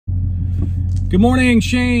Good morning,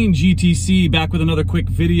 Shane, GTC, back with another quick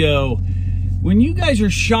video. When you guys are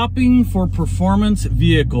shopping for performance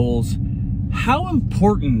vehicles, how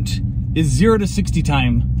important is 0 to 60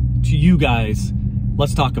 time to you guys?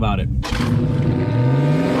 Let's talk about it.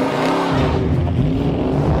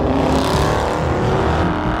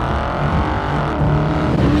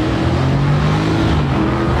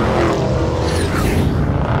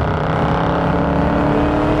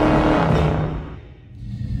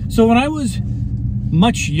 So when I was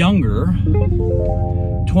much younger,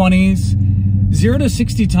 20s, 0 to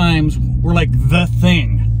 60 times were like the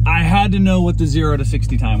thing. I had to know what the 0 to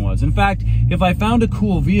 60 time was. In fact, if I found a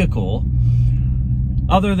cool vehicle,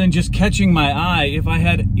 other than just catching my eye, if I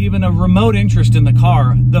had even a remote interest in the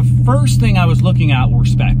car, the first thing I was looking at were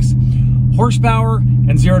specs. Horsepower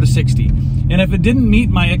and 0 to 60. And if it didn't meet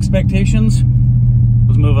my expectations, I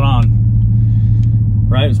was moving on.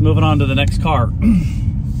 Right? I was moving on to the next car.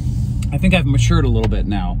 I think I've matured a little bit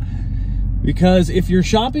now, because if you're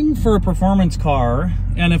shopping for a performance car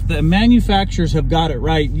and if the manufacturers have got it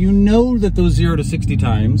right, you know that those 0 to 60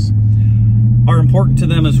 times are important to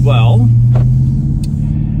them as well,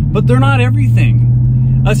 but they're not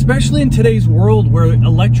everything, especially in today's world where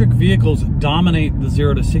electric vehicles dominate the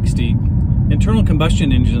 0 to 60. Internal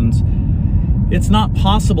combustion engines, it's not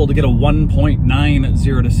possible to get a 1.9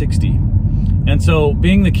 0 to 60. And so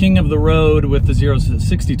being the king of the road with the 0 to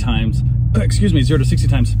 60 times, 0 to 60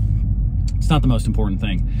 times, it's not the most important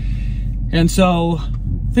thing. And so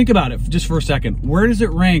think about it just for a second. Where does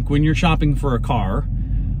it rank when you're shopping for a car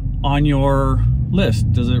on your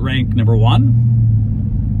list? Does it rank number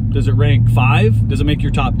 1? Does it rank 5? Does it make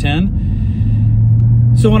your top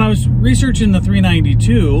 10? So when I was researching the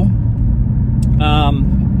 392,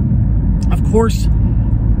 of course,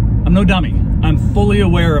 I'm no dummy. I'm fully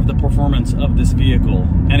aware of the performance of this vehicle,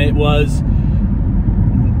 and it was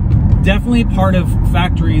definitely part of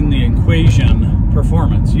factoring the equation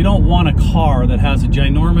performance. You don't want a car that has a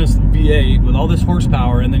ginormous V8 with all this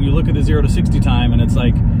horsepower, and then you look at the 0 to 60 time and it's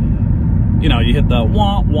like, you know, you hit the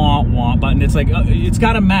wah, wah, wah button. It's like, it's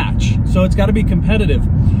got to match. So it's got to be competitive.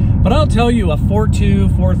 But I'll tell you, a 4.2,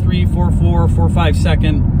 4.3, 4.4, 4.5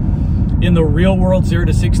 second in the real world 0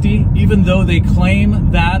 to 60, even though they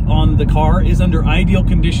claim that on the car, is under ideal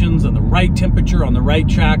conditions and the right temperature on the right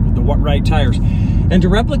track with the right tires. And to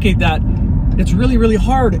replicate that, it's really, really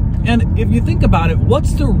hard. And if you think about it,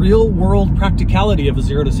 what's the real world practicality of a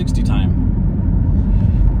 0 to 60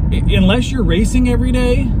 time? Unless you're racing every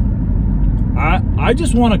day, I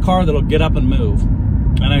just want a car that'll get up and move.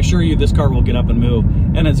 And I assure you this car will get up and move.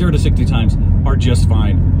 And at 0 to 60 times are just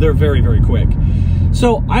fine. They're very, very quick.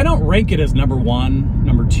 So I don't rank it as number 1,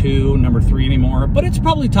 number 2, number 3 anymore, but it's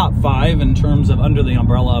probably top 5 in terms of under the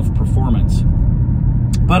umbrella of performance.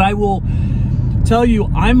 But I will tell you,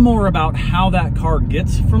 I'm more about how that car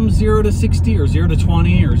gets from 0 to 60 or 0 to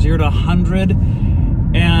 20 or 0 to 100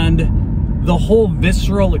 and the whole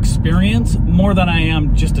visceral experience more than I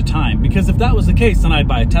am just a time. Because if that was the case, then I'd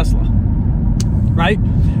buy a Tesla. Right?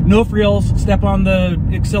 No frills, step on the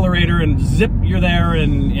accelerator and zip, you're there,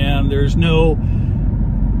 and there's no,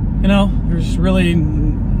 you know, there's really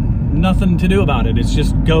nothing to do about it. It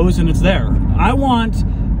just goes and it's there. I want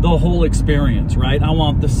the whole experience, right? I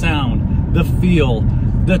want the sound, the feel,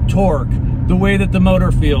 the torque, the way that the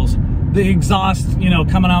motor feels, the exhaust, you know,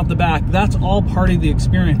 coming out the back. That's all part of the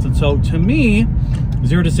experience. And so to me,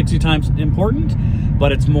 0 to 60 times important,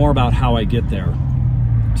 but it's more about how I get there.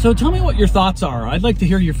 So tell me what your thoughts are. I'd like to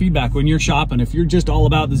hear your feedback when you're shopping. If you're just all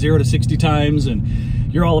about the 0 to 60 times and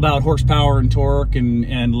you're all about horsepower and torque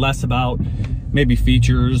and less about maybe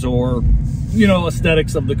features or, you know,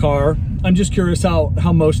 aesthetics of the car. I'm just curious how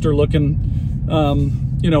most are looking,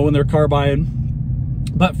 you know, when they're car buying.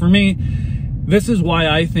 But for me, this is why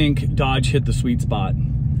I think Dodge hit the sweet spot.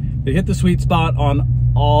 They hit the sweet spot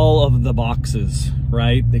on all of the boxes,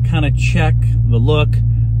 right? They kind of check the look,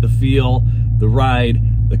 the feel, the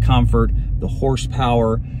ride, the comfort, the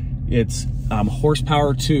horsepower. It's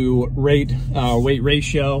horsepower to weight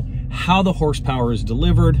ratio, how the horsepower is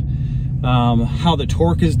delivered, how the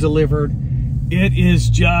torque is delivered. It is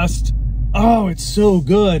just, oh, it's so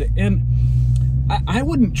good. And I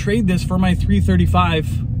wouldn't trade this for my 335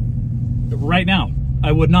 right now.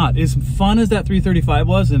 I would not. As fun as that 335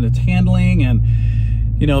 was and its handling and,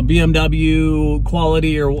 you know, BMW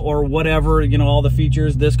quality or whatever, you know, all the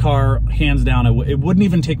features, this car, hands down, it wouldn't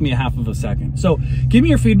even take me a half of a second. So give me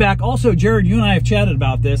your feedback. Also, Jared, you and I have chatted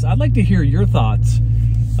about this. I'd like to hear your thoughts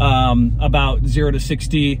about 0 to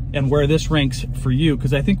 60 and where this ranks for you,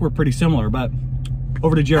 because I think we're pretty similar. But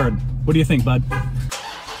over to Jared. What do you think, bud?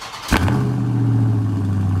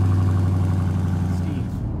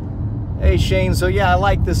 Hey Shane, so yeah, I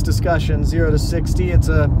like this discussion, 0 to 60. It's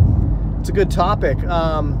a good topic.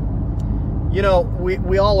 You know,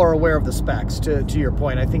 we all are aware of the specs. To your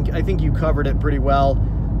point, I think you covered it pretty well.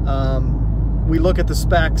 We look at the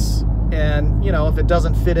specs, and you know, if it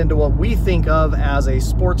doesn't fit into what we think of as a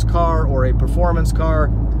sports car or a performance car,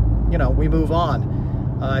 you know, we move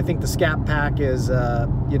on. I think the Scatpack is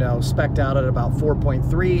you know, spec'd out at about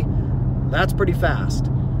 4.3. That's pretty fast.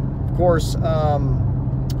 Of course,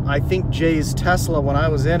 I think Jay's Tesla, when I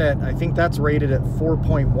was in it, I think that's rated at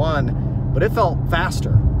 4.1, but it felt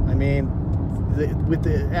faster. I mean, with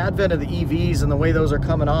the advent of the EVs and the way those are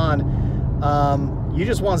coming on, you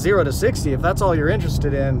just want 0 to 60. If that's all you're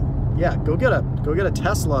interested in, yeah, go get a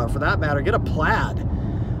Tesla, or for that matter, get a Plaid.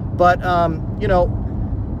 But you know,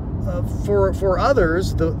 for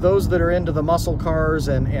others, those that are into the muscle cars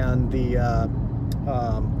and the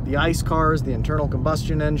ICE cars, the internal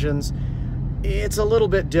combustion engines, it's a little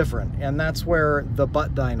bit different, and that's where the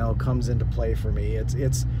butt dyno comes into play for me.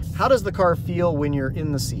 It's how does the car feel when you're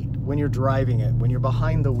in the seat, when you're driving it, when you're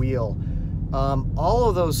behind the wheel, all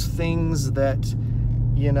of those things that,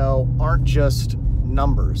 you know, aren't just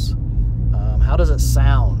numbers. How does it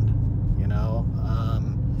sound? You know,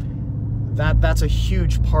 that's a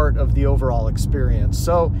huge part of the overall experience.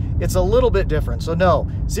 So it's a little bit different. So no,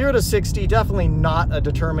 0 to 60, definitely not a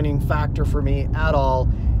determining factor for me at all.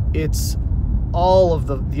 It's all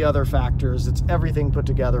of the other factors. It's everything put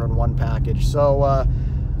together in one package. So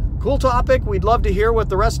cool topic. We'd love to hear what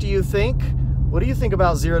the rest of you think. What do you think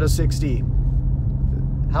about 0 to 60?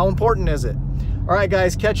 How important is it? All right,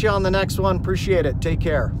 guys, catch you on the next one. Appreciate it. Take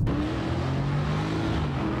care.